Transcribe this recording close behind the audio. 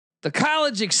The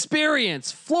college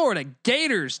experience, Florida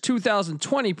Gators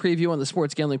 2020 preview on the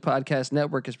Sports Gambling Podcast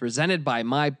Network is presented by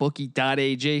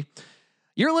MyBookie.ag.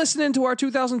 You're listening to our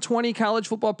 2020 college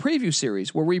football preview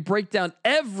series, where we break down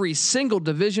every single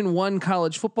Division I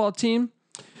college football team.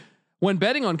 When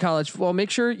betting on college football,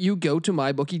 make sure you go to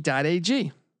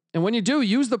MyBookie.ag. And when you do,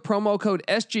 use the promo code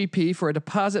SGP for a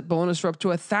deposit bonus for up to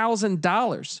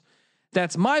 $1,000.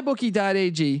 That's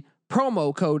MyBookie.ag,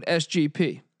 promo code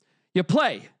SGP. You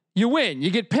play, you win,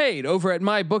 you get paid over at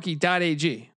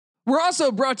MyBookie.ag. We're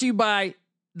also brought to you by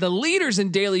the leaders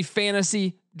in daily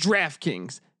fantasy,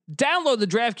 DraftKings. Download the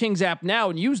DraftKings app now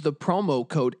and use the promo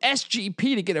code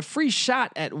SGP to get a free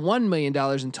shot at $1 million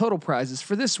in total prizes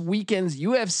for this weekend's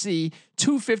UFC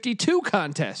 252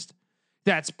 contest.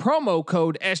 That's promo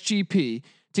code SGP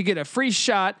to get a free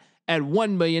shot at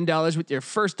 $1 million with your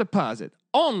first deposit,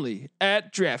 only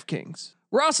at DraftKings.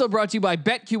 We're also brought to you by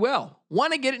BetQL.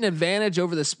 Want to get an advantage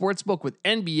over the sportsbook with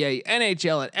NBA,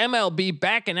 NHL, and MLB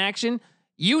back in action?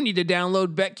 You need to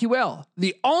download BetQL,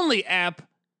 the only app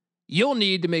you'll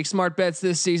need to make smart bets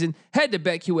this season. Head to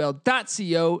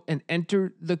BetQL.co and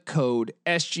enter the code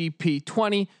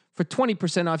SGP20 for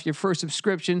 20% off your first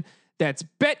subscription. That's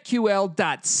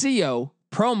BetQL.co,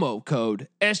 promo code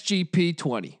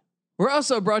SGP20. We're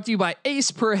also brought to you by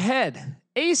Ace Per Head.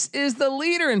 Ace is the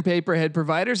leader in pay-per-head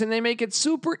providers, and they make it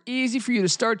super easy for you to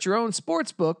start your own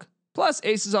sports book. Plus,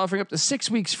 Ace is offering up to 6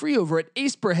 weeks free over at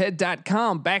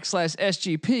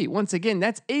aceperhead.com/SGP. Once again,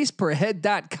 that's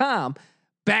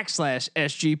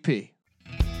aceperhead.com/SGP.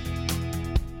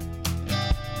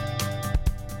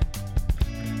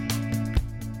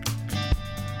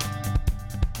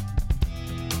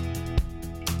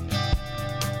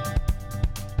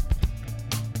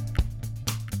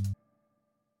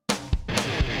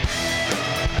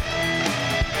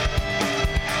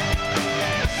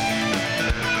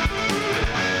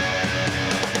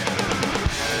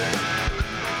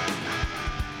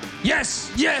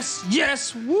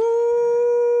 Yes. Woo!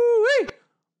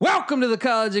 Welcome to the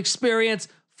college experience,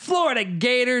 Florida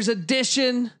Gators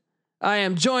edition. I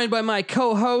am joined by my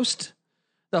co-host,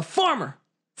 the former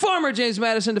James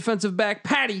Madison defensive back,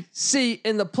 Patty C,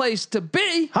 in the place to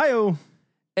be. Hi-oh.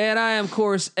 And I, of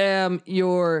course, am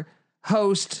your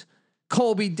host,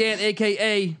 Colby Dant,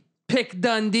 aka Pick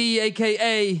Dundee,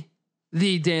 aka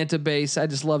the Dantabase. I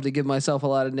just love to give myself a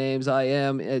lot of names. I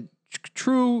am a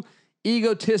true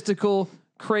egotistical,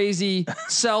 crazy,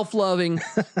 self-loving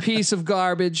piece of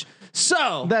garbage.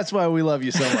 So that's why we love you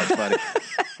so much, buddy.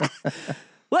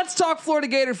 Let's talk Florida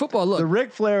Gator football. Look, the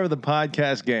Ric Flair of the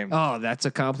podcast game. Oh, that's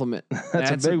a compliment.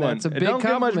 That's a big one. That's a big don't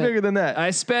compliment. Get much bigger than that.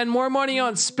 I spend more money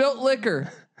on spilt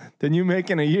liquor than you make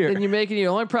in a year. Than you make in a year.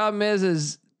 The only problem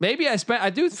is maybe I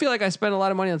do feel like I spend a lot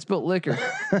of money on spilt liquor.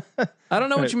 I don't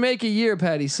know what you make a year,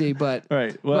 Patty C, but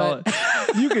right. Well,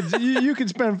 you could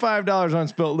spend $5 on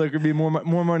spilt liquor, be more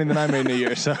money than I made in a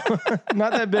year. So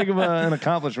not that big of an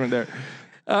accomplishment there.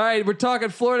 All right, we're talking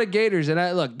Florida Gators, and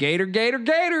I look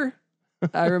Gator.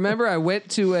 I remember I went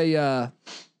to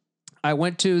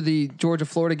the Georgia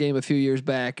Florida game a few years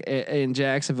back in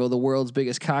Jacksonville, the world's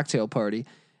biggest cocktail party.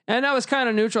 And I was kind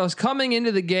of neutral. I was coming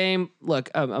into the game. Look,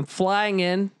 I'm flying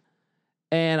in,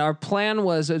 and our plan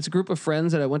was, it's a group of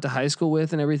friends that I went to high school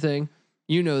with and everything.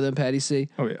 You know them, Patty C.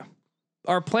 Oh, yeah.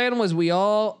 Our plan was we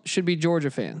all should be Georgia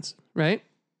fans, right?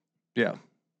 Yeah.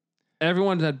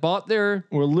 Everyone that bought their...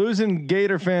 We're losing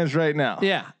Gator fans right now.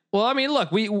 Yeah. Well, I mean,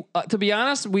 look, we to be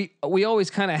honest, we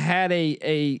always kind of had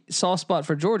a soft spot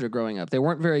for Georgia growing up. They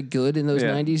weren't very good in those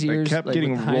 90s years. They kept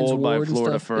getting rolled by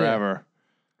Florida forever.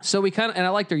 Yeah. So we and I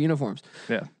like their uniforms.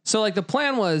 Yeah. So like the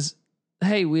plan was,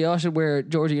 hey, we all should wear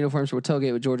Georgia uniforms for a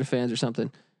tailgate with Georgia fans or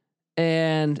something.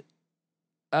 And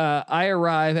I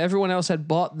arrive. Everyone else had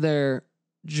bought their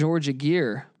Georgia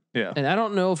gear. Yeah. And I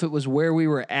don't know if it was where we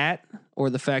were at or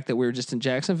the fact that we were just in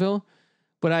Jacksonville,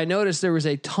 but I noticed there was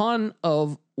a ton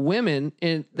of women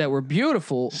that were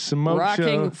beautiful,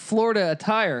 rocking Florida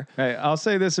attire. Hey, I'll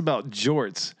say this about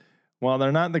jorts. While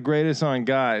they're not the greatest on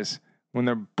guys, when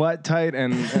they're butt tight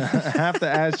and half the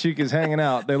ass cheek is hanging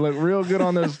out, they look real good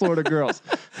on those Florida girls.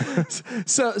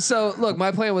 So look,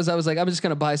 my plan was, I was like, I'm just going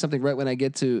to buy something right when I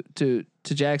get to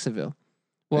Jacksonville.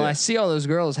 Well, I see all those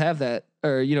girls have that,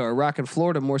 or, are rocking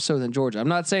Florida more so than Georgia. I'm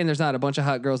not saying there's not a bunch of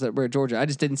hot girls that wear Georgia. I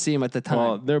just didn't see them at the time.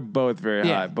 Well, they're both very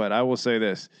hot, but I will say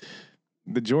this.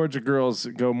 The Georgia girls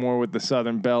go more with the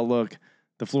Southern Belle look.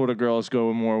 The Florida girls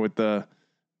go more with the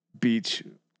beach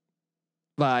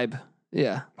vibe.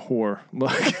 Yeah. Whore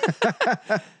look.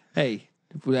 Hey,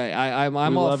 I'm we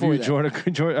all love for you,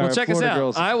 that. Georgia, Well, check us Florida out.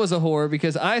 girls. I was a whore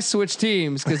because I switched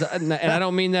teams and I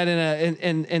don't mean that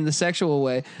in the sexual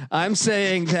way. I'm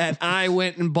saying that I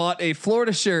went and bought a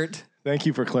Florida shirt. Thank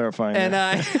you for clarifying.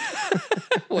 And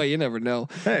well, you never know.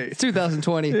 Hey, it's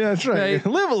 2020. Yeah, that's right.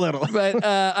 Live a little. But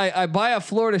I buy a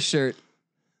Florida shirt,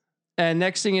 and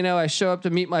next thing you know, I show up to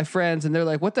meet my friends, and they're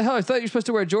like, "What the hell? I thought you were supposed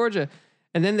to wear Georgia."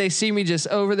 And then they see me just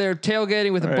over there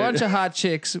tailgating with a bunch of hot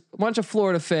chicks, a bunch of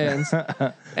Florida fans,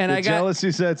 and I got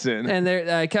jealousy sets in. And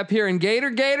I kept hearing Gator,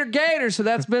 Gator, Gator. So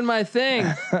that's been my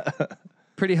thing.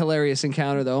 Pretty hilarious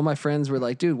encounter though. All my friends were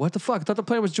like, "Dude, what the fuck? I thought the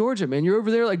plan was Georgia, man. You're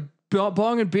over there like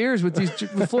bonging beers with these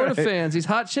Florida fans, these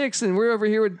hot chicks, and we're over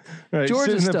here with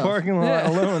Georgia stuff." In the parking lot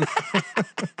alone.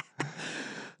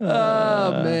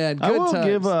 Oh man, good I will times.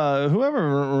 give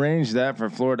whoever arranged that for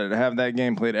Florida to have that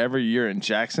game played every year in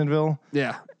Jacksonville.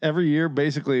 Yeah, every year,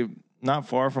 basically not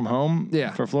far from home. Yeah,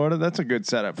 for Florida, that's a good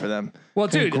setup for them. Well,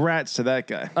 dude, congrats to that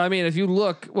guy. I mean, if you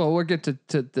look, well, we'll get to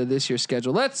this year's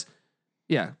schedule.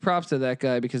 Props to that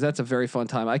guy because that's a very fun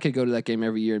time. I could go to that game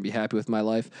every year and be happy with my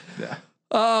life. Yeah.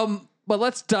 But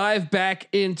let's dive back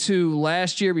into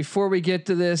last year before we get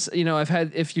to this. You know, I've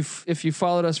had if you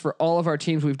followed us for all of our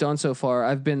teams we've done so far,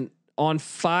 I've been on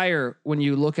fire when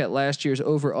you look at last year's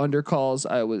over under calls.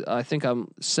 I think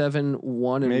I'm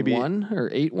 7-1 and 1 or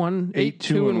 8-1,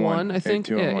 8-2 and 1. I think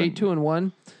 8-2 and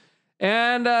 1.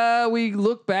 And we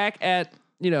look back at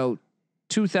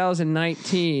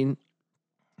 2019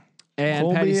 and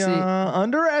Colby Patty C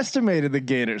underestimated the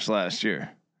Gators last year.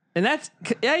 And I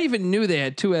even knew they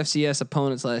had 2 FCS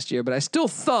opponents last year, but I still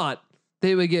thought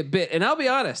they would get bit. And I'll be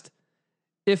honest,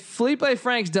 if Felipe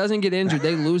Franks doesn't get injured,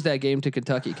 they lose that game to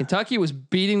Kentucky. Kentucky was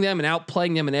beating them and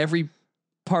outplaying them in every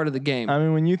part of the game. I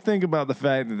mean, when you think about the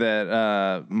fact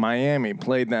that Miami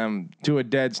played them to a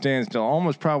dead standstill,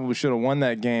 almost probably should have won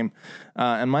that game.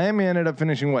 And Miami ended up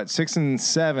finishing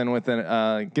 6-7 with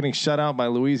getting shut out by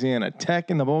Louisiana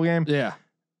Tech in the bowl game. Yeah.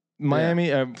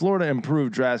 Florida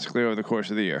improved drastically over the course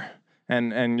of the year.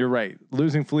 And you're right.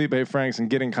 Losing Felipe Franks and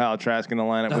getting Kyle Trask in the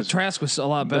lineup Trask was a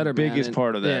lot better. The biggest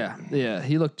part of that. Yeah.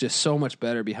 He looked just so much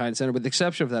better behind center, with the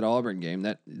exception of that Auburn game.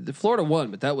 That the Florida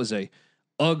won, but that was a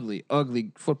ugly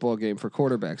football game for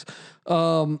quarterbacks.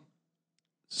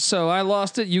 So I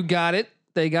lost it. You got it.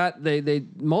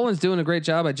 Mullen's doing a great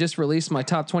job. I just released my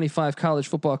top 25 college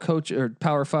football coach or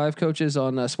Power 5 coaches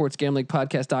on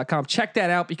sportsgamblingpodcast.com. Check that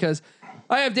out because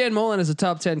I have Dan Mullen as a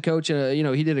top 10 coach.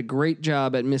 He did a great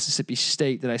job at Mississippi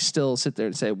State that I still sit there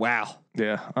and say, wow.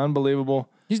 Yeah, unbelievable.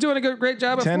 He's doing a great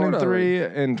job at Florida.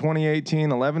 10-3 in 2018,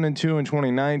 11-2 in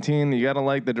 2019. You got to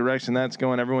like the direction that's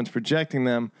going. Everyone's projecting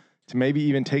them to maybe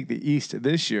even take the East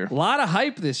this year. A lot of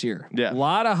hype this year. Yeah. A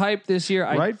lot of hype this year.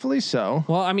 Rightfully so.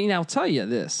 Well, I mean, I'll tell you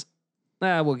this.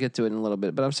 We'll get to it in a little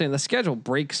bit, but I'm saying the schedule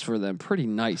breaks for them pretty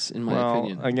nice, in my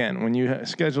opinion. Again, when you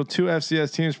schedule 2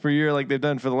 FCS teams per year like they've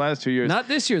done for the last 2 years. Not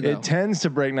this year, though. It tends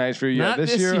to break nice for you. Not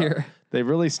this year. They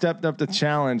really stepped up the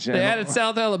challenge. They added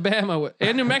South Alabama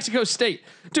and New Mexico State.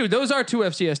 Dude, those are 2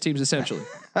 FCS teams, essentially.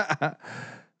 I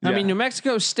mean, New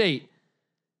Mexico State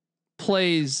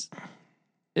plays...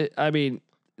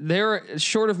 they're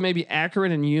short of maybe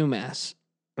Akron and UMass.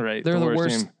 Right. They're the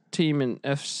worst team in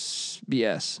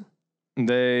FBS.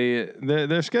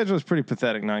 Their schedule is pretty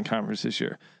pathetic non-conference this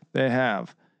year. They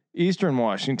have Eastern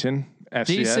Washington, FCS.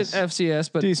 Decent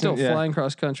FCS, but still flying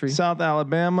cross country. South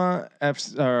Alabama,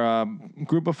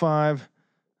 Group of 5.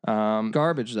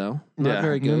 Garbage though. Not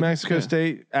very good. New Mexico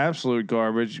State, absolute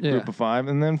garbage. Group of 5,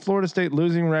 and then Florida State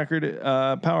losing record,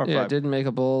 Power 5. Yeah, didn't make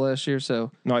a bowl last year,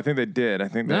 so no, I think they did. I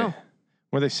think they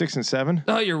were they 6-7.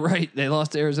 Oh, you're right. They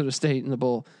lost to Arizona State in the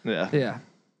bowl. Yeah.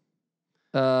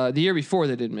 The year before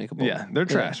they didn't make a bowl. Yeah, they're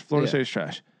trash. Florida State's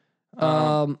trash.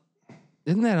 Isn't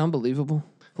that unbelievable?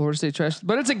 Florida State trash,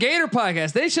 but it's a Gator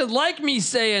podcast. They should like me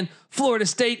saying Florida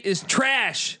State is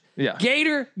trash. Yeah.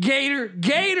 Gator.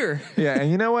 Yeah,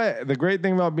 and you know what? The great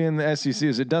thing about being in the SEC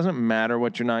is it doesn't matter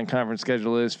what your non-conference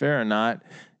schedule is, fair or not.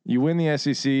 You win the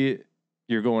SEC,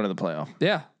 you're going to the playoff.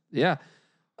 Yeah.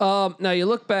 Now you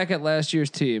look back at last year's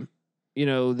team.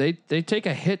 They take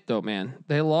a hit though, man.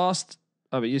 They lost.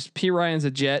 P. Ryan's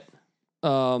a Jet.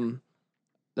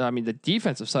 The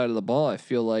defensive side of the ball, I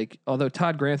feel like, although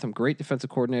Todd Grantham, great defensive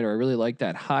coordinator, I really liked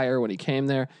that hire when he came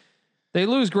there. They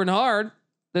lose Grenard.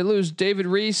 They lose David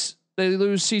Reese. They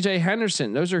lose C.J.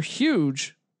 Henderson. Those are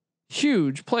huge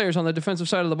players on the defensive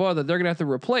side of the ball that they're going to have to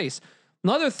replace.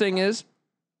 Another thing is,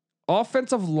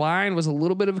 offensive line was a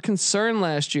little bit of a concern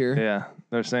last year. Yeah,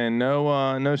 they're saying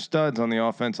no studs on the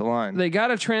offensive line. They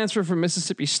got a transfer from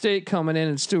Mississippi State coming in,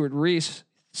 and Stuart Reese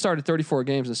started 34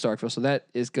 games in Starkville, so that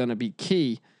is going to be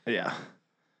key. Yeah.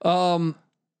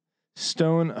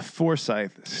 Stone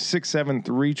Forsythe, 6'7",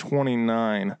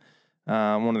 329.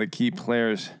 One of the key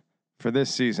players for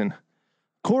this season,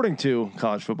 according to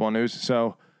College Football News.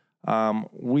 So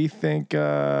we think,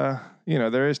 there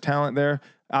is talent there.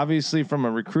 Obviously, from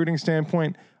a recruiting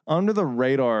standpoint, under the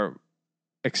radar,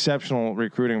 exceptional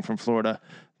recruiting from Florida.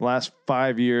 Last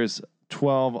 5 years,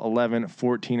 12, 11,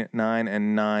 14, 9,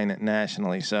 and 9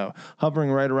 nationally. So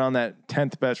hovering right around that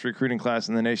 10th best recruiting class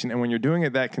in the nation. And when you're doing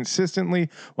it that consistently,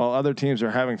 while other teams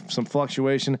are having some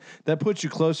fluctuation, that puts you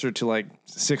closer to like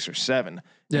 6 or 7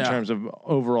 in terms of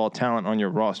overall talent on your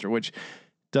roster, which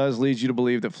does lead you to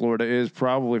believe that Florida is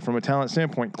probably, from a talent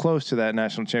standpoint, close to that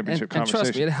national championship conversation. And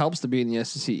trust me, it helps to be in the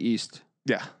SEC East.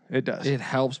 Yeah, it does. It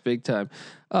helps big time.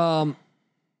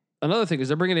 Another thing is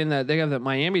they're bringing in they have that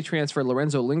Miami transfer,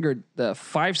 Lorenzo Lingard, the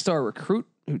 5-star recruit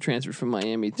who transferred from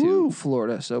Miami to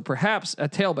Florida. So perhaps a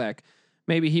tailback,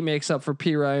 maybe he makes up for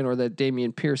P. Ryan or that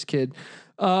Damian Pierce kid.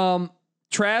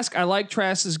 Trask, I like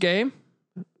Trask's game.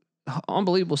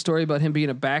 Unbelievable story about him being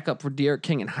a backup for De'Aaron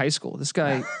King in high school. This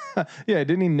guy, yeah,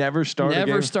 didn't he never start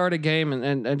a game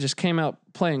and just came out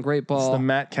playing great ball. It's the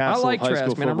Matt Castle. I like high Trask,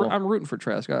 school man. football. I'm rooting for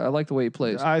Trask. I like the way he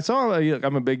plays. I saw.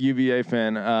 I'm a big UVA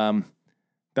fan.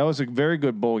 That was a very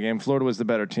good bowl game. Florida was the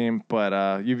better team,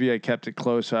 but UVA kept it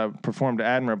close. Performed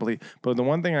admirably. But the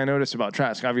one thing I noticed about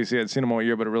Trask, obviously I'd seen him all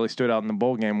year, but it really stood out in the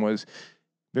bowl game, was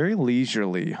very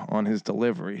leisurely on his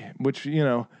delivery, which,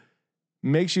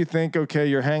 makes you think, okay,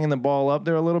 you're hanging the ball up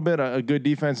there a little bit. A good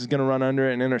defense is going to run under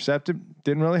it and intercept it.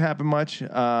 Didn't really happen much.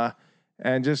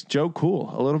 And just Joe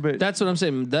Cool a little bit. That's what I'm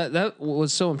saying. That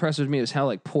was so impressive to me, is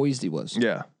how poised he was.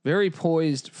 Yeah. Very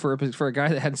poised for a guy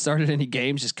that hadn't started any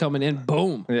games, just coming in,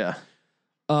 boom. Yeah.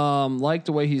 Like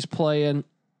the way he's playing.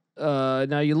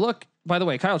 Now you look, by the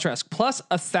way, Kyle Trask plus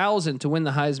 1,000 to win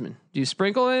the Heisman. Do you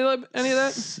sprinkle any of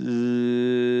that?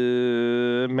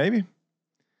 Maybe.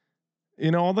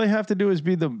 All they have to do is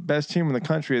be the best team in the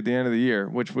country at the end of the year,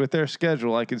 which with their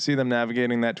schedule, I could see them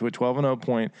navigating that to a 12-0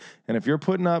 point. And if you're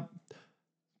putting up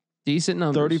decent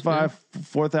numbers, 35,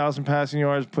 4,000 passing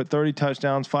yards, put 30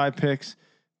 touchdowns, 5 picks,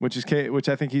 which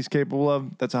I think he's capable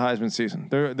of, that's a Heisman season.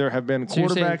 There have been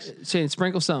quarterbacks. So saying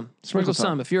sprinkle some.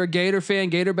 If you're a Gator fan,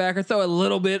 Gator backer, throw a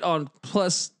little bit on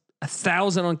plus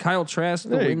 1,000 on Kyle Trask.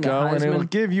 There you go, and it'll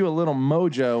give you a little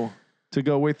mojo to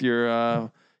go with your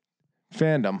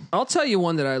fandom. I'll tell you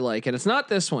one that I like, and it's not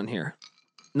this one here.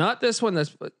 Not this one.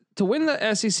 That's to win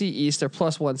the SEC East, they're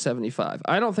plus 175.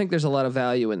 I don't think there's a lot of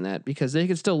value in that because they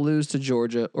could still lose to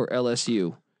Georgia or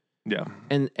LSU. Yeah.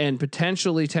 And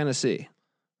potentially Tennessee.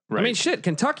 Right. I mean, shit,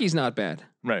 Kentucky's not bad.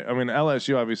 Right. I mean,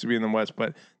 LSU obviously be in the West,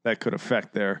 but that could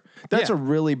affect that's a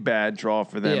really bad draw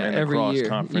for them in the cross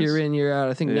conference. Year in, year out.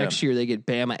 I think next year they get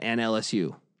Bama and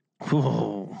LSU.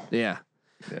 Ooh. Yeah.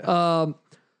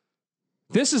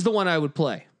 This is the one I would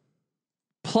play.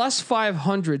 Plus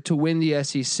 500 to win the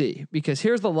SEC, because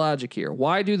here's the logic here.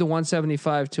 Why do the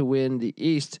 175 to win the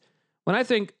East? When I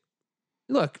think,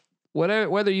 look,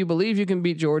 whether you believe you can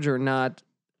beat Georgia or not,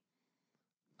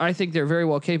 I think they're very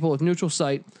well capable of neutral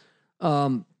site.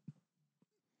 You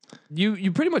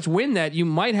pretty much win that. You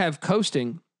might have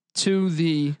coasting to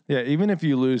the. Yeah, even if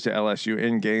you lose to LSU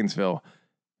in Gainesville.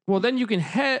 Well, then you can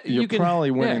You're probably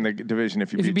winning the division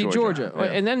if you beat Georgia. Yeah.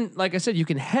 And then, like I said, you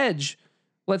can hedge.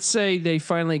 Let's say they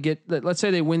finally let's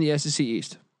say they win the SEC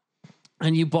East,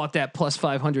 and you bought that plus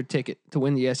 500 ticket to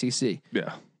win the SEC.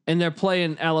 Yeah. And they're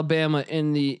playing Alabama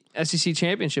in the SEC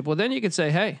championship. Well, then you could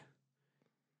say, hey,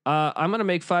 I'm going to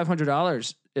make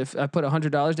 $500 if I put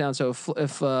 $100 down. So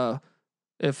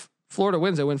if Florida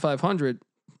wins, I win 500.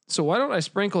 So why don't I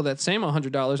sprinkle that same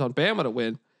 $100 on Bama to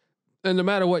win? And no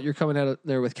matter what, you're coming out of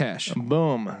there with cash.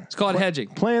 Boom. It's called hedging.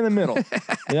 Play in the middle.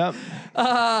 Yep.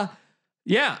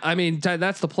 Yeah. I mean,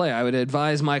 that's the play. I would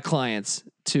advise my clients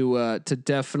to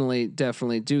definitely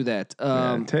do that.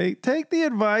 Man, take the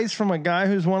advice from a guy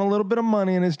who's won a little bit of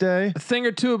money in his day. A thing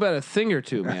or two about a thing or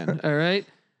two, man. All right.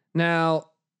 Now,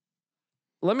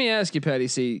 let me ask you, Patty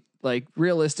C, like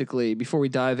realistically, before we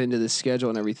dive into the schedule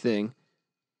and everything,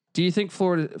 do you think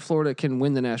Florida can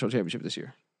win the national championship this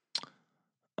year?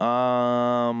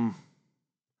 I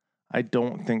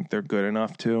don't think they're good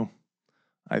enough to.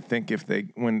 I think if they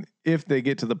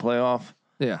get to the playoff,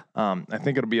 I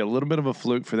think it'll be a little bit of a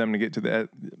fluke for them to get to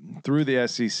through the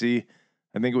SEC.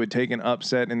 I think it would take an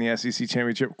upset in the SEC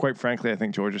championship. Quite frankly, I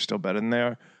think Georgia's still better than they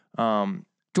are.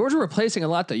 Georgia replacing a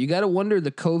lot though. You got to wonder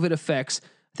the COVID effects.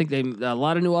 I think a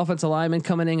lot of new offensive linemen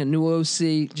coming in, a new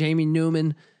OC, Jamie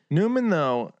Newman. Newman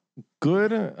though,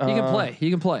 good. He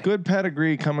can play. Good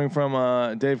pedigree coming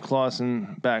from Dave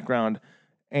Clawson background,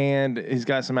 and he's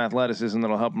got some athleticism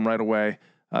that'll help him right away.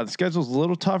 The schedule's a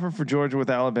little tougher for Georgia with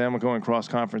Alabama going cross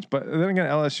conference, but then again,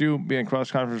 LSU being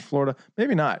cross conference Florida,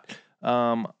 maybe not.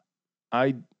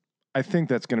 I think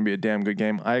that's going to be a damn good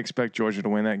game. I expect Georgia to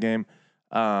win that game.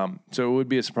 So it would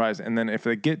be a surprise. And then if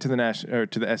they get to the national or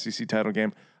to the SEC title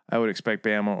game, I would expect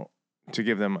Bama to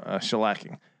give them a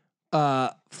shellacking.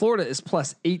 Florida is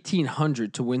plus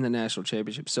 1,800 to win the national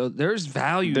championship. So there's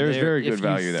value. There's there. very good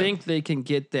value there. there. Think they can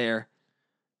get there.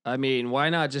 I mean, why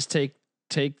not just take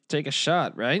a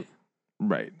shot, right?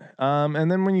 Right. And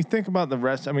then when you think about the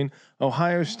rest, I mean,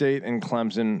 Ohio State and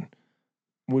Clemson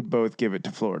would both give it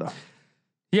to Florida.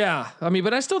 Yeah, I mean,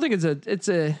 but I still think it's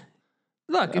a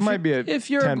look. It might be if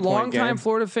you're a long time game.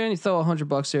 Florida fan, you throw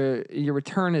 $100 there. Your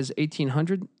return is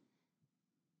 1,800.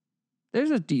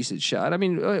 There's a decent shot. I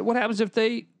mean, what happens if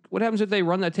they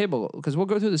run that table? Because we'll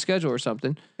go through the schedule or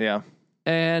something. Yeah.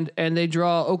 And they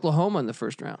draw Oklahoma in the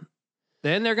first round.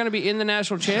 Then they're going to be in the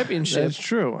national championship. That's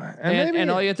true. And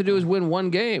all you have to do is win one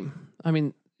game. I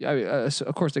mean,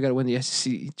 of course they got to win the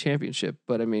SEC championship,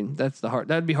 but I mean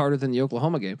that'd be harder than the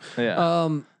Oklahoma game. Yeah.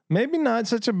 Maybe not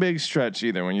such a big stretch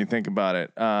either when you think about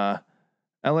it.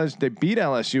 They beat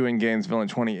LSU in Gainesville in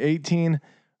 2018.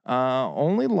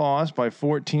 Only lost by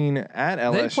 14 at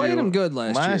LSU. They played them good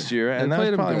last year, and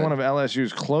that's probably one of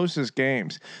LSU's closest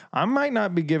games. I might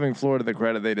not be giving Florida the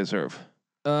credit they deserve.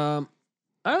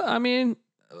 I mean,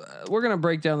 we're gonna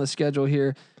break down the schedule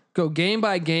here. Go game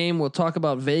by game. We'll talk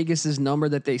about Vegas's number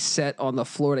that they set on the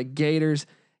Florida Gators.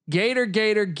 Gator.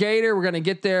 We're going to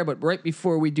get there. But right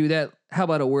before we do that, how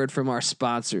about a word from our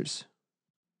sponsors?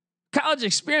 College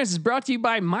Experience is brought to you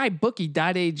by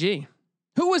MyBookie.ag.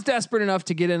 Who was desperate enough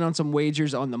to get in on some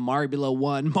wagers on the Marbula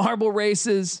One marble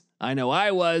races? I know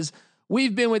I was.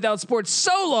 We've been without sports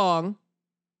so long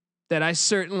that I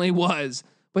certainly was.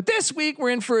 But this week we're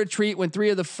in for a treat when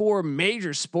 3 of the 4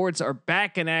 major sports are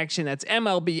back in action. That's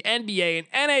MLB, NBA,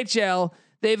 and NHL.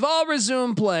 They've all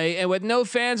resumed play, and with no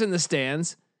fans in the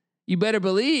stands, you better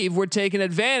believe we're taking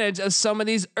advantage of some of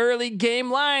these early game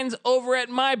lines over at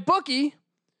MyBookie.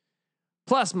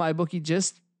 Plus, MyBookie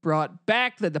just brought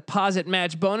back the deposit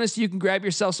match bonus. You can grab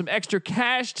yourself some extra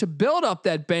cash to build up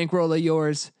that bankroll of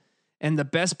yours. And the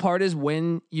best part is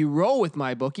when you roll with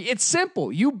MyBookie, it's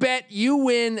simple. You bet, you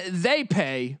win, they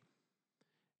pay.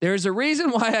 There's a reason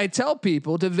why I tell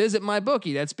people to visit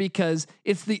MyBookie. That's because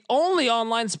it's the only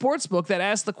online sports book that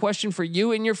asks the question for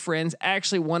you and your friends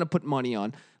actually want to put money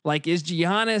on. Like, is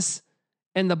Giannis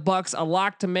and the Bucks a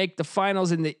lock to make the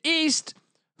finals in the East?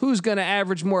 Who's going to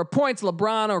average more points,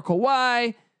 LeBron or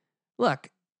Kawhi?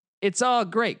 Look, it's all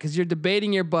great because you're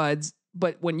debating your buds.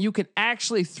 But when you can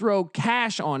actually throw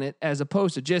cash on it, as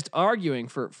opposed to just arguing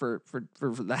for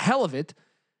the hell of it,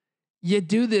 you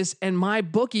do this, and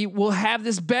MyBookie will have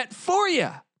this bet for you.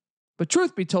 But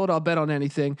truth be told, I'll bet on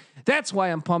anything. That's why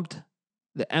I'm pumped.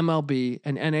 The MLB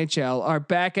and NHL are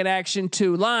back in action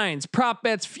too. Lines, prop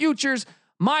bets, futures.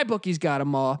 MyBookie's got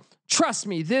them all. Trust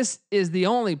me, this is the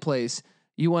only place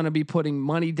you want to be putting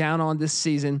money down on this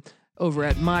season. Over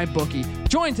at MyBookie.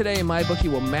 Join today and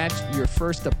MyBookie will match your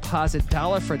first deposit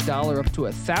dollar for dollar up to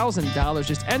 $1,000.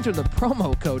 Just enter the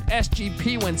promo code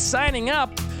SGP when signing up.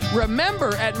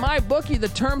 Remember, at MyBookie, the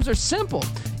terms are simple.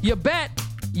 You bet,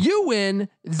 you win,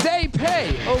 they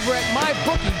pay over at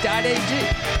MyBookie.ag.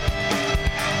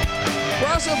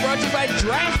 We're also brought to you by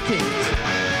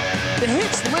DraftKings. The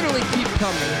hits literally keep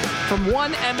coming from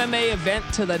one MMA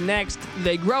event to the next.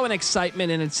 They grow in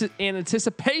excitement and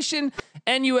anticipation.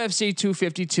 And UFC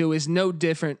 252 is no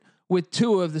different, with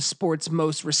 2 of the sport's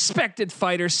most respected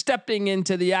fighters stepping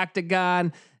into the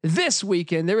octagon this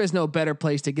weekend. There is no better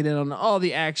place to get in on all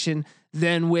the action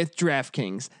than with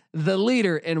DraftKings, the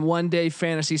leader in one-day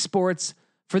fantasy sports.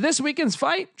 For this weekend's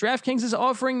fight, DraftKings is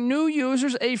offering new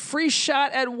users a free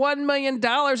shot at $1 million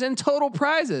in total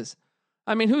prizes.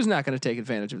 I mean, who's not going to take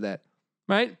advantage of that,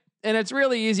 right? And it's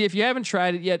really easy. If you haven't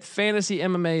tried it yet, fantasy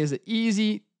MMA is an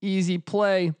easy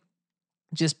play.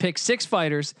 Just pick 6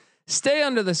 fighters, stay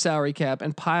under the salary cap,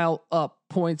 and pile up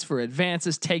points for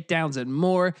advances, takedowns, and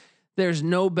more. There's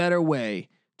no better way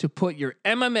to put your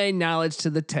MMA knowledge to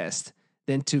the test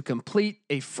than to complete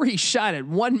a free shot at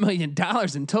 $1 million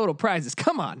in total prizes.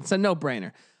 Come on, it's a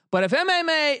no-brainer. But if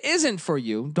MMA isn't for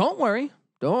you, don't worry.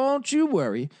 Don't you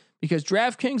worry, because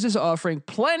DraftKings is offering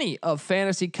plenty of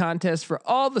fantasy contests for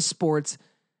all the sports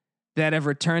that have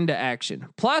returned to action.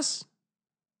 Plus,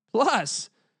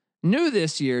 new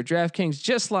this year, DraftKings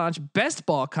just launched Best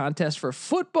Ball contest for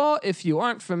football. If you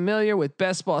aren't familiar with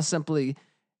Best Ball, simply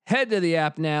head to the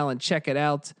app now and check it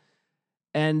out.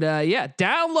 And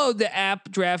download the app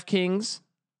DraftKings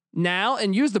now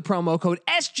and use the promo code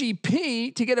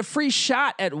SGP to get a free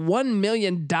shot at $1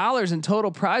 million in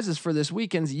total prizes for this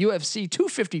weekend's UFC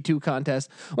 252 contest.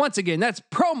 Once again, that's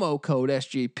promo code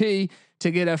SGP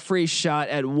to get a free shot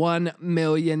at $1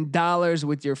 million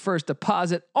with your first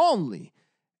deposit only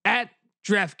at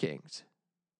DraftKings.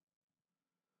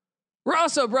 We're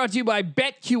also brought to you by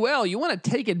BetQL. You want to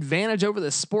take advantage over the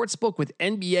sportsbook with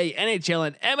NBA, NHL,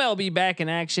 and MLB back in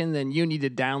action? Then you need to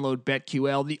download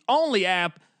BetQL, the only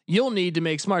app you'll need to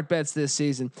make smart bets this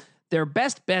season. Their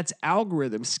best bets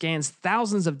algorithm scans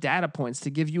thousands of data points to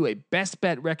give you a best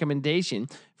bet recommendation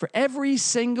for every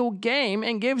single game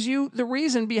and gives you the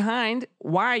reason behind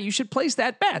why you should place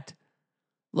that bet.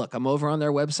 Look, I'm over on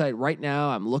their website right now.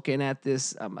 I'm looking at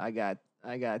this. I'm looking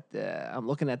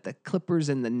at the Clippers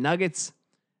and the Nuggets.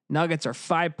 Nuggets are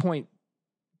 5-point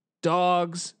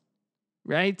dogs,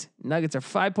 right? Nuggets are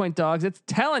 5-point dogs. It's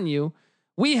telling you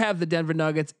we have the Denver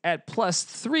Nuggets at plus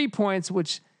 3 points,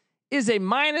 which is a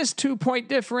minus 2 point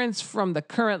difference from the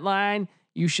current line.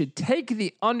 You should take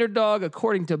the underdog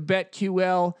according to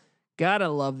BetQL. Gotta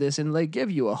love this. And they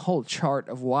give you a whole chart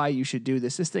of why you should do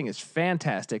this. This thing is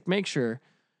fantastic. Make sure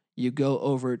you go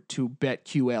over to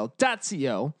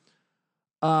betql.co.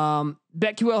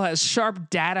 BetQL has sharp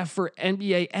data for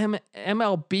NBA,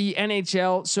 MLB,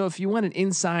 NHL. So if you want an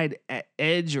inside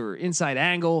edge or inside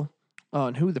angle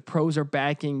on who the pros are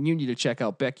backing, you need to check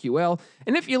out BetQL.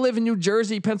 And if you live in New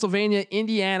Jersey, Pennsylvania,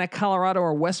 Indiana, Colorado,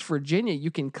 or West Virginia,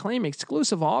 you can claim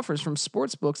exclusive offers from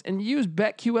sportsbooks and use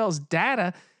BetQL's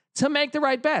data to make the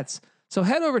right bets. So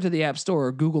head over to the App Store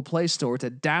or Google Play Store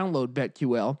to download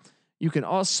BetQL. You can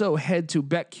also head to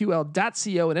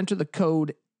betql.co and enter the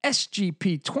code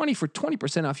SGP20 for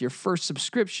 20% off your first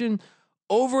subscription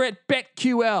over at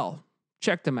BetQL.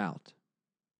 Check them out.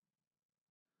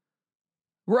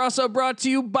 We're also brought to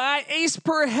you by Ace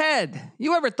Per Head.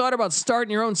 You ever thought about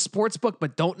starting your own sportsbook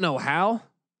but don't know how?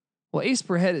 Well, Ace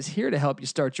Per Head is here to help you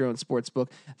start your own sportsbook.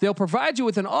 They'll provide you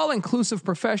with an all-inclusive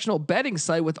professional betting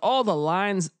site with all the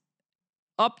lines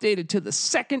updated to the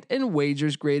second and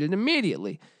wagers graded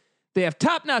immediately. They have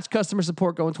top-notch customer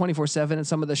support going 24/7 and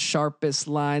some of the sharpest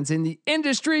lines in the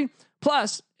industry.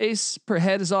 Plus, Ace Per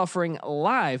Head is offering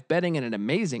live betting and an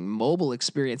amazing mobile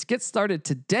experience. Get started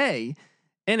today,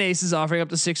 and Ace is offering up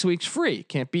to 6 weeks free.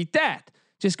 Can't beat that.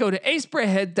 Just go to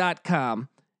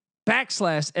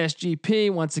aceperhead.com/SGP.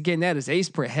 Once again, that is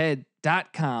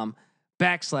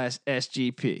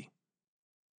aceperhead.com/SGP.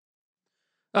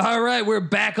 All right, we're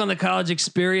back on the college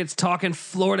experience talking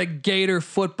Florida Gator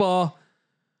football.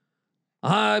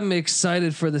 I'm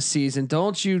excited for the season.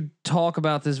 Don't you talk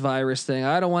about this virus thing.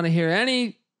 I don't want to hear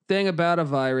anything about a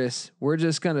virus. We're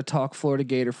just going to talk Florida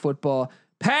Gator football.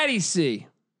 Patty C.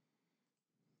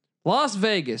 Las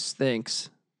Vegas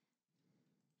thinks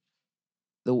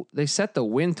they set the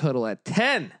win total at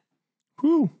 10.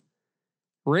 Whew.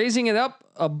 Raising it up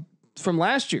from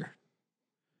last year.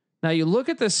 Now you look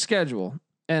at the schedule,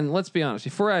 and let's be honest,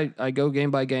 before I go game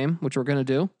by game, which we're going to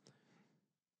do,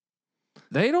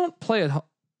 they don't play at.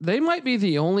 They might be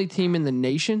the only team in the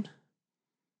nation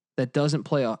that doesn't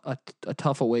play a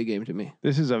tough away game to me.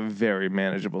 This is a very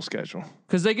manageable schedule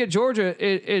because they get Georgia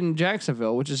in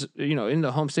Jacksonville, which is in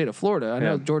the home state of Florida. I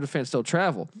know Georgia fans still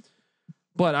travel,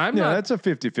 but I'm not. That's a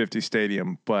 50-50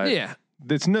 stadium, but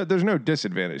there's no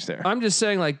disadvantage there. I'm just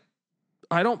saying, like,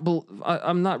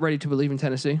 I'm not ready to believe in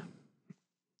Tennessee.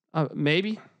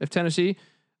 Maybe if Tennessee.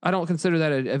 I don't consider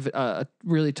that a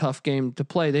really tough game to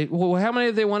play. How many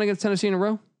have they won against Tennessee in a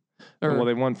row? Well,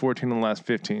 they won 14 in the last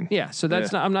 15. Yeah, so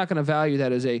that's not. I'm not going to value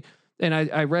that as a. And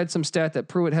I read some stat that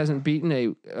Pruitt hasn't beaten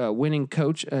a winning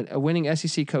coach, a winning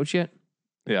SEC coach yet.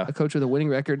 Yeah, a coach with a winning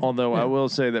record. Although I will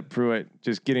say that Pruitt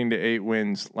just getting to 8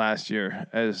 wins last year,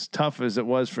 as tough as it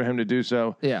was for him to do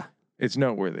so, it's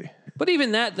noteworthy. But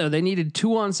even that though, they needed 2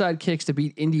 onside kicks to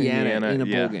beat Indiana in a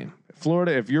bowl game.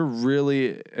 Florida, if you're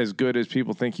really as good as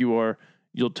people think you are,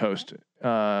 you'll toast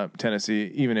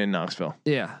Tennessee, even in Knoxville.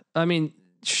 Yeah. I mean,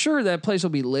 sure, that place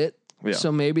will be lit. Yeah.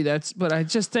 So maybe but I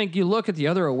just think you look at the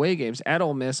other away games at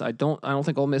Ole Miss. I don't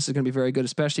think Ole Miss is going to be very good,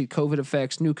 especially COVID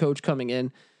effects, new coach coming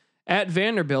in. At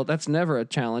Vanderbilt, that's never a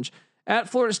challenge. At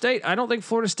Florida State, I don't think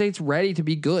Florida State's ready to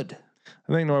be good.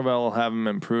 I think Norvell will have them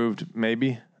improved,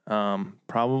 maybe,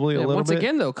 probably a little bit. Once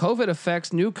again, though, COVID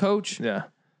effects, new coach. Yeah.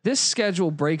 This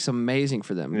schedule breaks amazing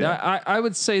for them. Yeah. I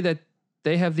would say that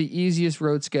they have the easiest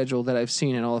road schedule that I've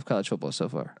seen in all of college football so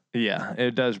far. Yeah,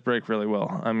 it does break really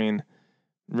well. I mean,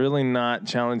 really not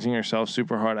challenging yourself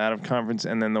super hard out of conference,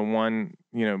 and then the one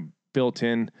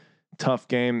built-in tough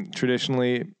game.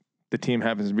 Traditionally, the team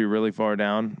happens to be really far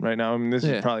down right now. I mean, this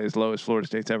is probably as low as Florida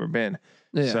State's ever been.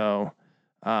 Yeah. So,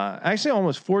 actually,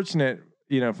 almost fortunate.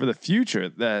 for the future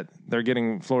that they're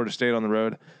getting Florida State on the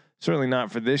road. Certainly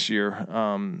not for this year.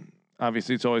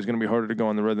 Obviously, it's always going to be harder to go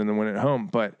on the road than to win at home.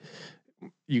 But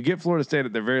you get Florida State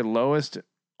at their very lowest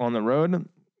on the road.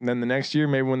 Then the next year,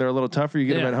 maybe when they're a little tougher, you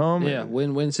get them at home. Yeah,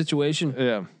 win-win situation.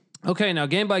 Yeah. Okay, now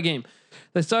game by game.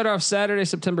 They start off Saturday,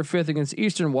 September 5th against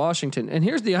Eastern Washington. And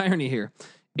here's the irony here.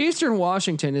 Eastern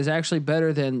Washington is actually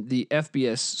better than the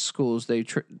FBS schools.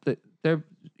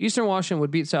 Eastern Washington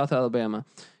would beat South Alabama.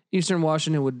 Eastern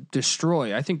Washington would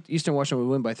destroy. I think Eastern Washington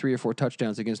would win by 3 or 4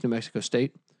 touchdowns against New Mexico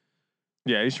State.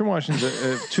 Yeah, Eastern Washington,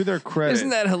 to their credit. Isn't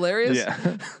that hilarious?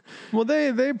 Yeah. Well,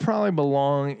 they probably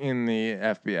belong in the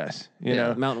FBS, you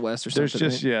know. Mountain West or something.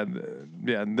 There's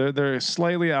just, they're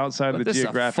slightly outside of the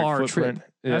geographic footprint.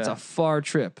 Trip. Yeah. That's a far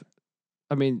trip.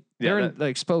 I mean, they're in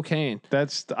like Spokane.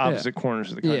 That's the opposite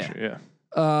corners of the country. Yeah.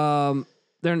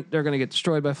 They're going to get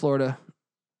destroyed by Florida.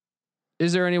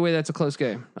 Is there any way that's a close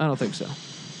game? I don't think so.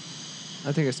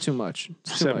 I think it's too much.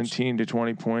 It's 17 to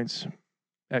 20 points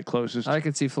at closest. I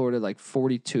could see Florida like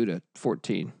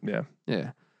 42-14. Yeah.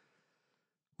 Yeah.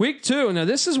 Week 2. Now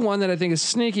this is one that I think is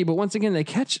sneaky, but once again, they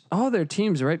catch all their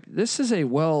teams, right? This is a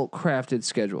well-crafted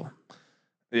schedule.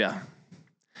 Yeah.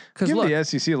 Give the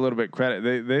SEC a little bit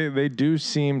credit. They do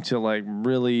seem to like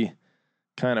really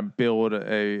kind of build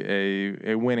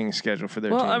a winning schedule for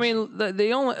their teams. I mean,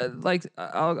 they only like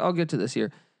I'll get to this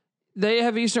here. They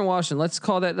have Eastern Washington. Let's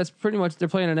call that. That's pretty much they're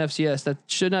playing an FCS. That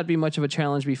should not be much of a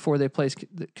challenge before they play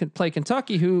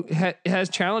Kentucky, who has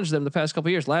challenged them the past couple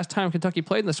of years. Last time Kentucky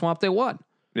played in the Swamp, they won.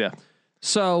 Yeah.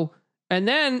 So, and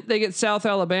then they get South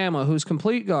Alabama, who's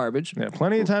complete garbage. Yeah,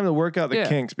 plenty of time to work out the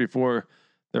kinks before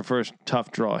their first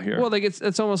tough draw here. Well,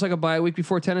 it's almost like a bye week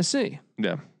before Tennessee.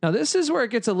 Yeah. Now this is where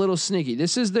it gets a little sneaky.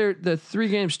 This is the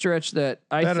 3-game stretch that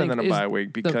I think better than a bye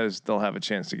week because they'll have a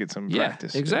chance to get some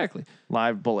practice. Exactly.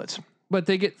 Live bullets. But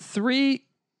they get 3.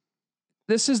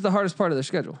 This is the hardest part of their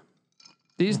schedule.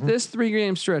 This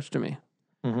 3-game stretch to me.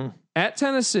 Mm-hmm. At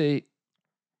Tennessee,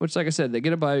 which, like I said, they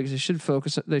get a bye because they should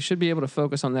focus. They should be able to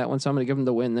focus on that one. So I'm going to give them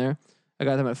the win there. I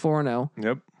got them at 4-0.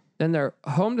 Yep. Then they're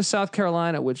home to South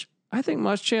Carolina, which I think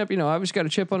Muschamp, obviously got a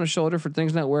chip on his shoulder for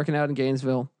things not working out in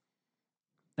Gainesville.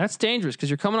 That's dangerous because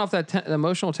you're coming off that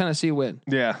emotional Tennessee win.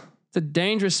 Yeah. It's a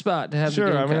dangerous spot to have.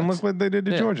 Sure. I mean, look what they did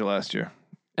to Georgia last year.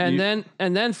 And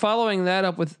then following that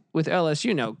up with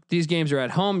LSU. These games are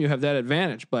at home. You have that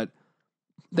advantage, but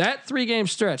that 3-game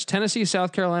stretch, Tennessee,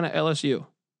 South Carolina, LSU.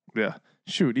 Yeah.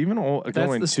 Shoot. Even going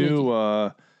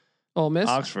to Ole Miss,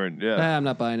 Oxford. Yeah. I'm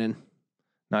not buying in.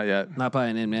 Not yet. Not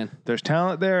buying in, man. There's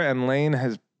talent there, and Lane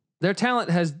has. Their talent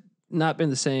has not been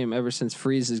the same ever since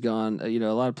Freeze has gone. A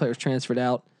lot of players transferred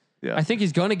out. Yeah. I think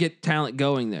he's going to get talent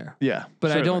going there. Yeah. But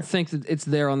certainly. I don't think that it's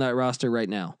there on that roster right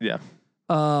now. Yeah.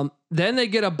 Then they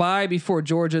get a bye before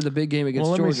Georgia, the big game against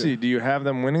Georgia. Well, let me see. Do you have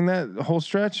them winning that whole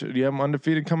stretch? Do you have them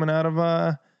undefeated coming out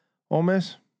of Ole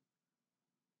Miss?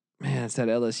 Man, it's that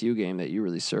LSU game that you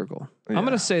really circle. Yeah. I'm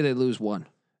going to say they lose one.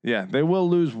 Yeah, they will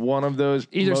lose one of those.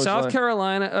 Either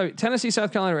Carolina, Tennessee,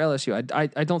 South Carolina, or LSU.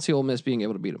 I don't see Ole Miss being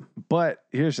able to beat them. But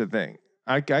here's the thing.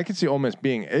 I can see Ole Miss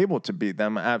being able to beat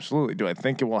them. Absolutely. Do I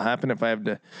think it will happen if I have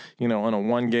to, on a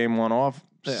 1-game, 1-off?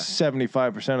 Yeah.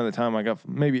 75% of the time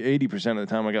maybe 80% of the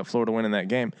time I got Florida winning that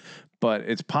game. But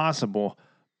it's possible.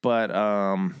 But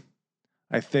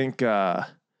I think,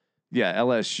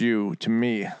 LSU, to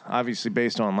me, obviously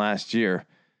based on last year,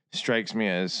 strikes me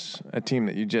as a team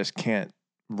that you just can't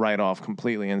write off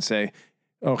completely and say,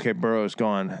 okay, Burrow's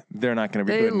gone. They're not going to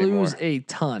be good anymore. They lose a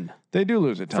ton. They do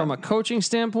lose a ton. From a coaching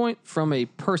standpoint, from a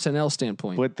personnel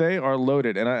standpoint. But they are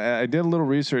loaded. And I did a little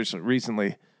research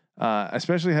recently,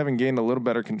 especially having gained a little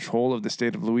better control of the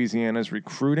state of Louisiana's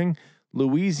recruiting.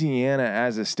 Louisiana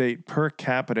as a state per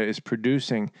capita is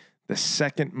producing the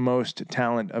second most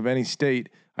talent of any state,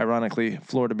 ironically,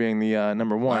 Florida being the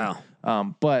number 1.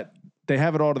 Wow. But they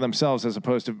have it all to themselves as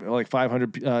opposed to like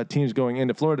 500 teams going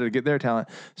into Florida to get their talent.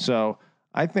 So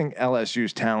I think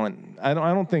LSU's talent, I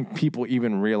don't think people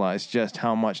even realize just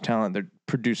how much talent they're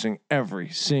producing every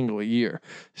single year.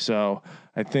 So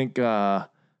I think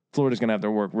Florida's going to have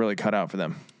their work really cut out for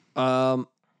them.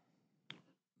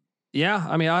 Yeah,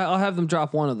 I mean, I'll have them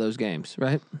drop one of those games,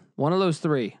 right? One of those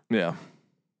 3. Yeah.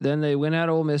 Then they win out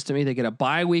Ole Miss to me. They get a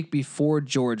bye week before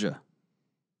Georgia.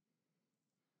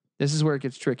 This is where it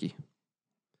gets tricky.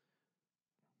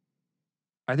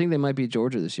 I think they might beat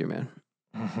Georgia this year, man.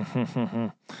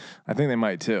 I think they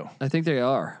might too. I think they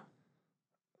are.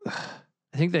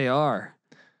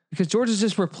 Because Georgia's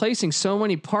just replacing so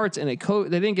many parts, and they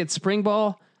didn't get spring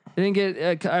ball. They didn't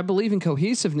get. I believe in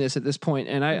cohesiveness at this point,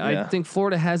 and I think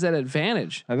Florida has that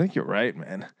advantage. I think you're right,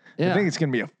 man. Yeah. I think it's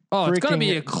going to be a Oh, it's going to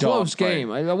be a close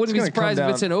game. I wouldn't be surprised if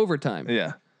it's in overtime.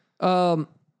 Yeah. I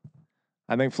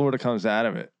think Florida comes out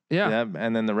of it. Yeah.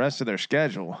 And then the rest of their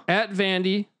schedule. At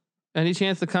Vandy, any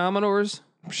chance the Commodores?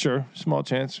 Sure. Small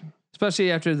chance.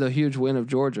 Especially after the huge win of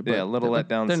Georgia. But yeah, a little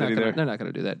letdown city there. They're not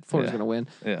going to do that. Florida's going to win.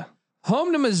 Yeah.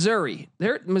 Home to Missouri.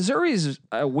 Missouri's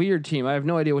a weird team. I have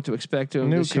no idea what to expect to them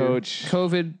new this coach. Year.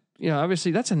 COVID,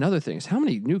 obviously that's another thing. Is how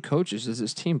many new coaches does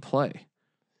this team play?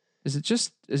 Is it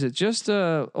just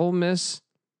Ole Miss?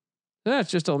 That's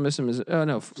just Ole Miss and Missouri. Oh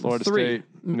no, Florida 3. State.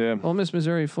 Yeah. Ole Miss,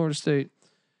 Missouri, Florida State.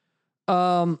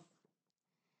 After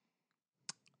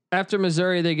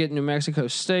Missouri, they get New Mexico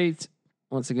State.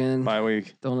 Once again, bye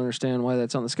week. Don't understand why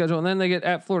that's on the schedule. And then they get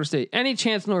at Florida State. Any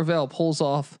chance Norvell pulls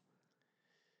off?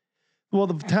 Well,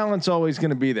 the talent's always going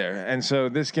to be there. And so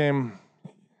this game,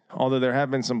 although there have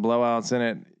been some blowouts in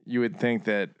it, you would think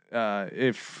that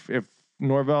if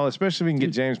Norvell, especially if we can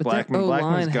get James Blackman,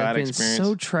 Blackman's got experience.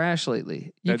 So trash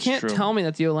lately. You That's can't true. tell me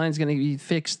that the O-line is going to be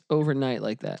fixed overnight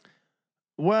like that.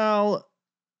 Well,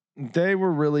 they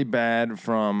were really bad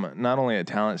from not only a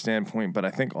talent standpoint, but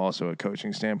I think also a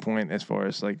coaching standpoint as far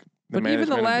as like the But even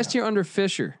the last year under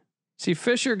Fisher. See,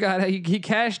 Fisher he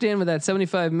cashed in with that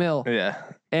 $75 million. Yeah.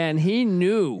 And he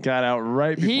knew. Got out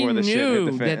right before the shit hit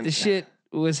the fan. That the shit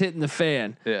was hitting the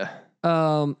fan. Yeah.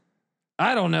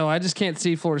 I don't know. I just can't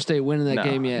see Florida State winning that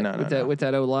game yet with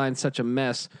that O-line such a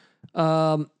mess.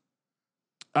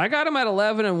 I got them at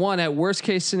 11-1. At worst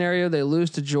case scenario, they lose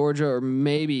to Georgia or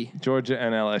maybe Georgia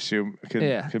and LSU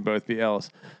could both be L's.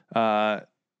 I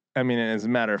mean, as a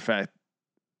matter of fact,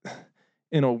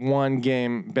 in a one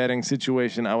game betting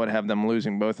situation, I would have them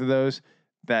losing both of those.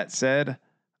 That said,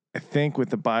 I think with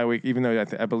the bye week, even though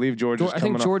I believe Georgia's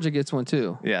coming up. I think Georgia gets one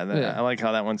too. Yeah, I like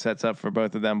how that one sets up for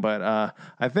both of them. But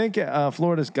I think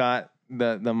Florida's got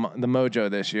the mojo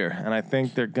this year, and I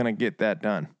think they're going to get that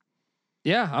done.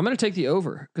 Yeah, I'm going to take the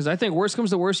over because I think worst comes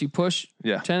to worst, you push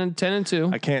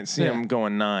 10-2. I can't see them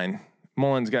going 9.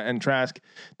 Mullins and Trask,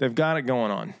 they've got it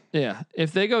going on. Yeah,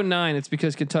 if they go 9, it's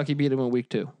because Kentucky beat them in week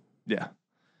 2. Yeah.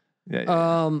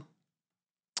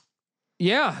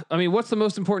 Yeah. I mean, what's the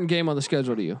most important game on the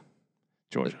schedule to you?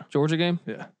 Georgia game?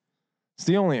 Yeah. It's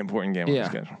the only important game on the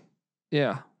schedule.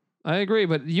 Yeah. I agree,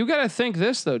 but you got to think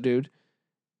this though, dude.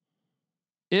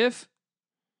 If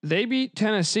they beat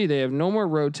Tennessee, they have no more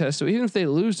road tests. So even if they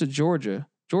lose to Georgia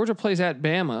plays at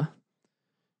Bama.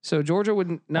 So Georgia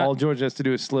would not. All Georgia has to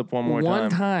do is slip one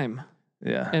time.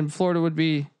 Yeah. And Florida would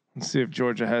be. Let's see if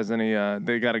Georgia has any.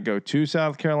 They got to go to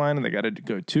South Carolina. They got to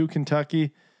go to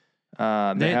Kentucky. They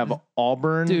have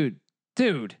Auburn.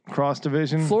 Dude. Cross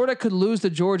division. Florida could lose to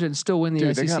Georgia and still win the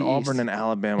SEC. They got Auburn East. and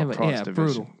Alabama cross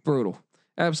division. Brutal.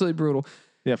 Absolutely brutal.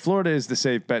 Yeah, Florida is the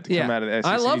safe bet to come out of the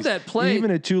SEC. I love that play. Even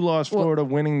a 2-loss Florida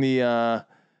winning the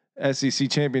SEC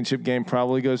championship game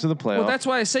probably goes to the playoff. Well, that's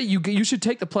why I say you should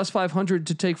take the plus 500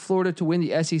 to take Florida to win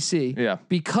the SEC. Yeah.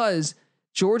 Because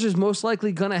Georgia's most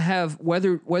likely going to have,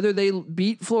 whether they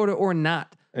beat Florida or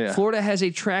not, Florida has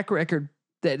a track record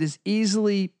that is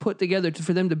easily put together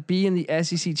for them to be in the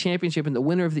SEC championship and the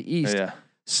winner of the East. Yeah.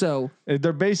 So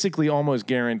they're basically almost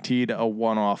guaranteed a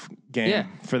one-off game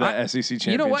for the SEC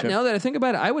championship. You know what? Now that I think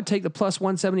about it, I would take the plus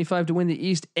 175 to win the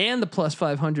East and the plus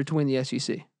 500 to win the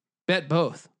SEC. Bet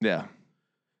both. Yeah.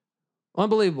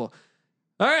 Unbelievable.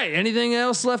 All right. Anything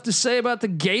else left to say about the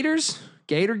Gators?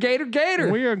 Gator.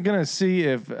 We are going to see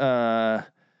if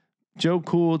Joe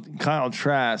Cool, Kyle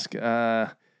Trask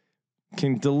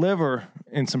can deliver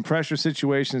in some pressure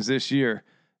situations this year.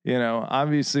 You know,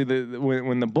 obviously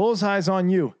when the bullseye's on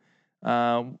you,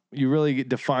 you really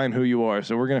define who you are.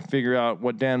 So we're going to figure out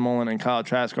what Dan Mullen and Kyle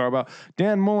Trask are about.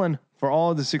 Dan Mullen, for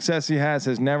all of the success he has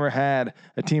never had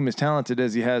a team as talented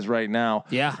as he has right now.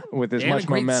 Yeah. With as much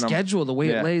momentum. Schedule, the way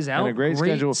it lays out. And a great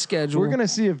schedule. We're going to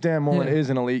see if Dan Mullen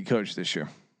is an elite coach this year.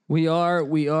 We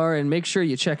are. And make sure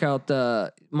you check out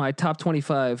my top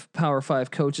 25 Power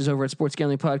 5 coaches over at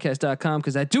sportsgamblingpodcast.com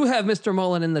because I do have Mr.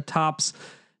 Mullen in the tops.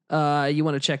 You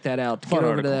want to check that out. Get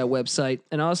over to that website.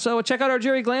 And also check out our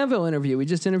Jerry Glanville interview. We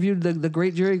just interviewed the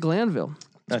great Jerry Glanville.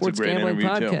 That's Sports a great Gambling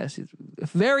Podcast. Too.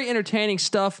 Very entertaining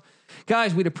stuff.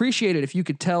 Guys, we'd appreciate it if you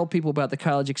could tell people about the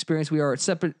college experience. We are a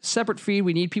separate feed.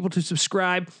 We need people to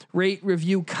subscribe, rate,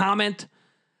 review, comment.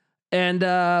 And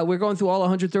we're going through all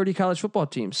 130 college football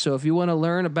teams. So if you want to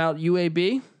learn about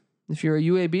UAB, if you're a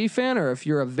UAB fan or if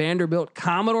you're a Vanderbilt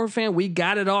Commodore fan, we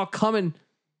got it all coming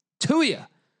to you.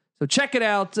 So check it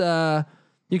out.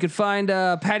 You can find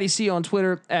Patty C on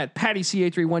Twitter at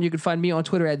PattyC831. You can find me on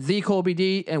Twitter at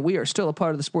TheColbyD. And we are still a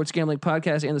part of the Sports Gambling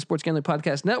Podcast and the Sports Gambling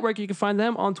Podcast Network. You can find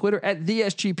them on Twitter at the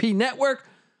SGP Network.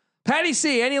 Patty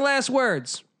C, any last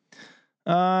words?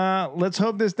 Let's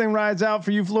hope this thing rides out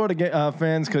for you Florida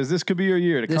fans, because this could be your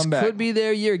year to come back. This could be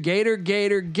their year. Gator,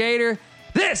 Gator, Gator.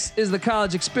 This is the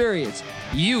college experience.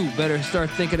 You better start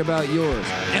thinking about yours.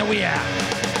 And we out.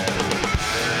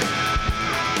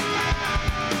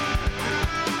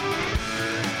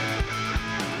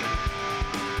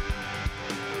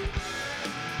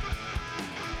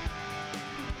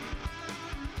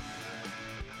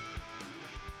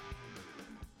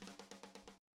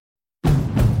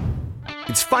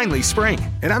 It's finally spring,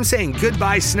 and I'm saying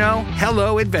goodbye snow,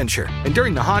 hello adventure. And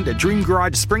during the Honda Dream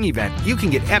Garage Spring Event, you can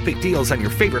get epic deals on your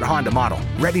favorite Honda model.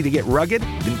 Ready to get rugged?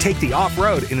 Then take the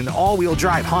off-road in an all-wheel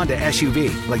drive Honda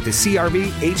SUV, like the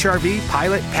CR-V, HR-V,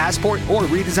 Pilot, Passport, or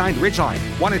redesigned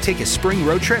Ridgeline. Want to take a spring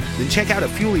road trip? Then check out a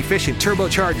fuel-efficient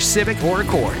turbocharged Civic or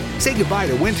Accord. Say goodbye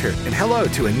to winter and hello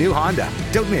to a new Honda.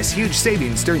 Don't miss huge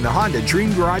savings during the Honda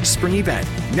Dream Garage Spring Event.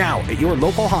 Now at your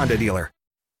local Honda dealer.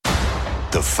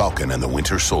 The Falcon and the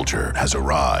Winter Soldier has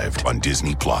arrived on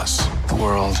Disney+. The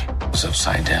world is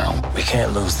upside down. We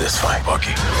can't lose this fight,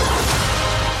 Bucky.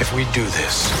 If we do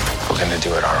this, we're going to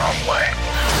do it our own way.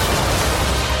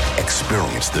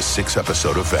 Experience the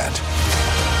 6-episode event.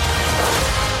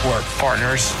 Work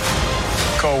partners,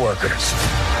 co-workers,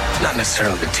 not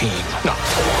necessarily the team. No.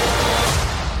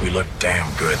 We look damn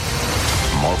good.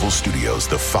 Marvel Studios'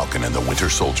 The Falcon and the Winter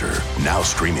Soldier, now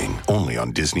streaming only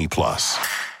on Disney+.